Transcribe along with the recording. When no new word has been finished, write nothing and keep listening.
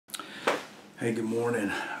Hey, good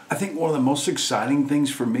morning. I think one of the most exciting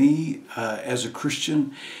things for me as a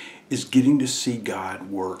Christian is getting to see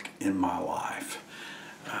God work in my life.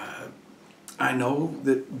 I know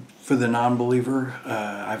that for the non-believer,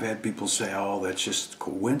 I've had people say, oh, that's just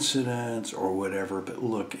coincidence or whatever. But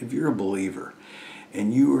look, if you're a believer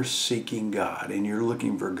and you are seeking God and you're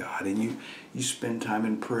looking for God and you spend time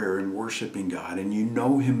in prayer and worshiping God and you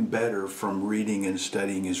know Him better from reading and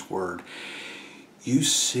studying His Word, you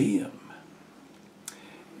see Him.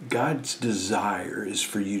 God's desire is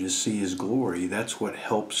for you to see His glory. That's what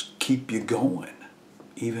helps keep you going,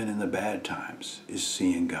 even in the bad times, is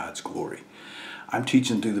seeing God's glory. I'm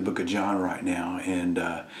teaching through the book of John right now,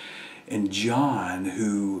 and John,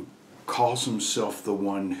 who calls himself the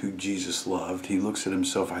one who Jesus loved, he looks at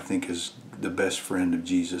himself, I think, as the best friend of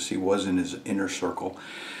Jesus. He was in his inner circle,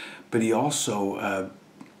 but he also,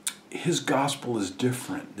 his gospel is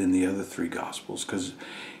different than the other three gospels because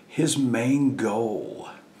his main goal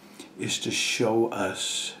is to show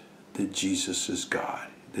us that Jesus is God,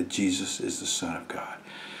 that Jesus is the Son of God.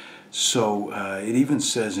 So it even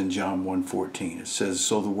says in John 1:14, it says,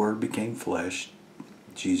 so the Word became flesh,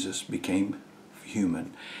 Jesus became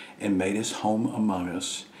human, and made His home among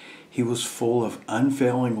us. He was full of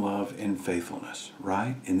unfailing love and faithfulness,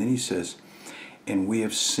 right? And then he says, and we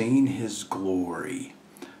have seen His glory,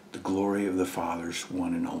 the glory of the Father's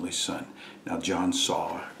one and only Son. Now John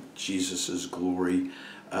saw Jesus' glory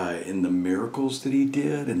in the miracles that He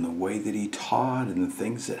did, in the way that He taught, and the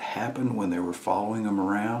things that happened when they were following Him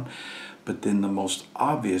around. But then the most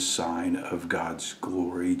obvious sign of God's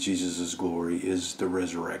glory, Jesus' glory, is the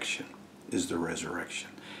resurrection.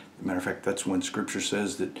 Matter of fact, that's when Scripture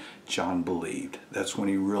says that John believed. That's when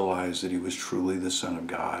he realized that He was truly the Son of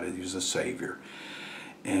God, that He was the Savior.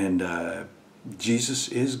 And Jesus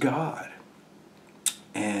is God.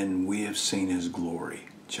 And we have seen His glory,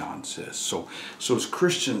 John says. So as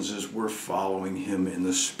Christians, as we're following Him in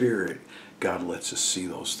the Spirit, God lets us see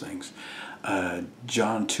those things.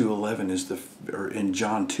 John 2:11 in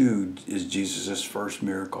John 2 is Jesus' first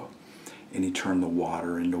miracle, and He turned the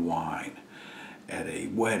water into wine at a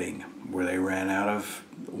wedding where they ran out of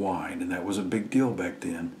wine, and that was a big deal back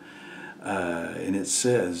then. And it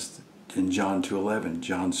says in John 2:11,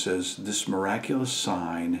 John says, this miraculous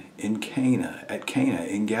sign at Cana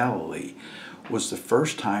in Galilee was the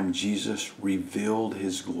first time Jesus revealed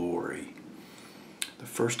His glory. The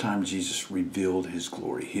first time Jesus revealed His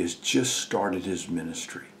glory. He has just started His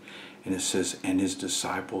ministry. And it says, and His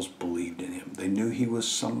disciples believed in Him. They knew He was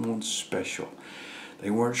someone special.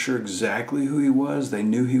 They weren't sure exactly who He was. They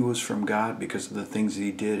knew He was from God because of the things that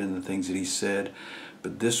He did and the things that He said.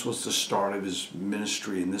 But this was the start of His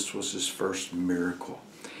ministry, and this was His first miracle.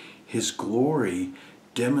 His glory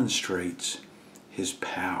demonstrates His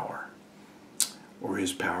power, or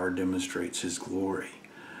His power demonstrates His glory.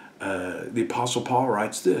 The Apostle Paul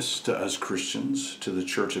writes this to us Christians, to the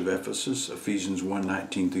church of Ephesus, Ephesians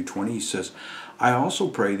 1:19-20. He says, I also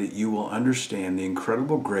pray that you will understand the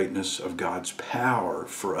incredible greatness of God's power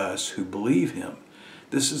for us who believe Him.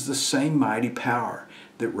 This is the same mighty power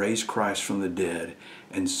that raised Christ from the dead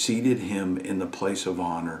and seated Him in the place of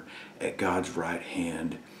honor at God's right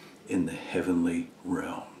hand in the heavenly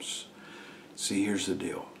realms. See, here's the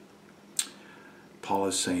deal. Paul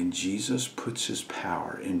is saying Jesus puts His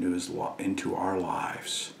power into our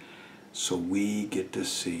lives so we get to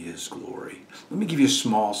see His glory. Let me give you a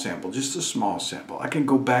small sample, just a small sample. I can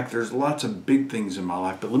go back. There's lots of big things in my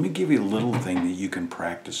life, but let me give you a little thing that you can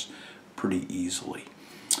practice pretty easily.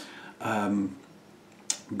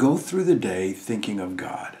 Go through the day thinking of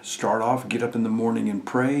God. Start off, get up in the morning and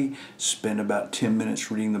pray. Spend about 10 minutes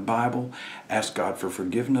reading the Bible. Ask God for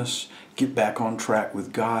forgiveness. Get back on track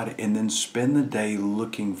with God. And then spend the day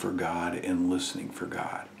looking for God and listening for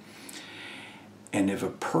God. And if a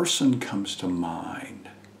person comes to mind,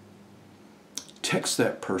 text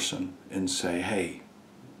that person and say, hey,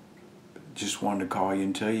 just wanted to call you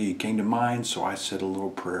and tell you came to mind, so I said a little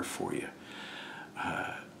prayer for you.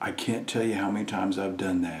 I can't tell you how many times I've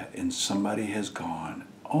done that, and somebody has gone,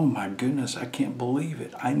 oh my goodness, I can't believe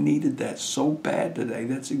it. I needed that so bad today.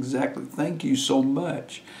 That's exactly, thank you so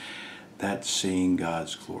much. That's seeing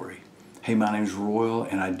God's glory. Hey, my name's Royal,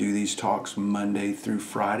 and I do these talks Monday through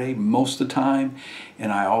Friday most of the time,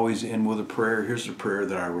 and I always end with a prayer. Here's the prayer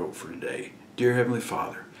that I wrote for today. Dear Heavenly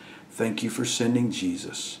Father, thank you for sending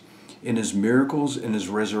Jesus. In His miracles, in His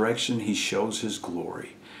resurrection, He shows His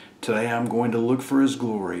glory. Today I'm going to look for His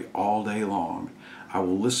glory all day long. I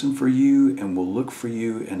will listen for you and will look for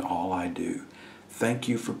you in all I do. Thank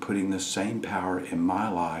you for putting the same power in my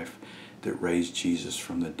life that raised Jesus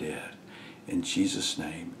from the dead. In Jesus'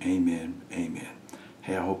 name, amen, amen.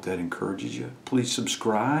 Hey, I hope that encourages you. Please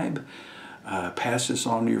subscribe. Pass this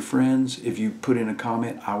on to your friends. If you put in a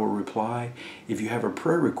comment, I will reply. If you have a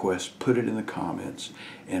prayer request, put it in the comments,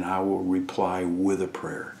 and I will reply with a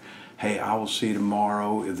prayer. Hey, I will see you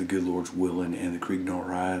tomorrow if the good Lord's willing and the creek don't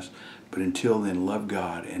rise. But until then, love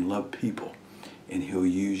God and love people, and He'll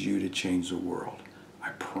use you to change the world. I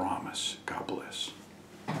promise. God bless.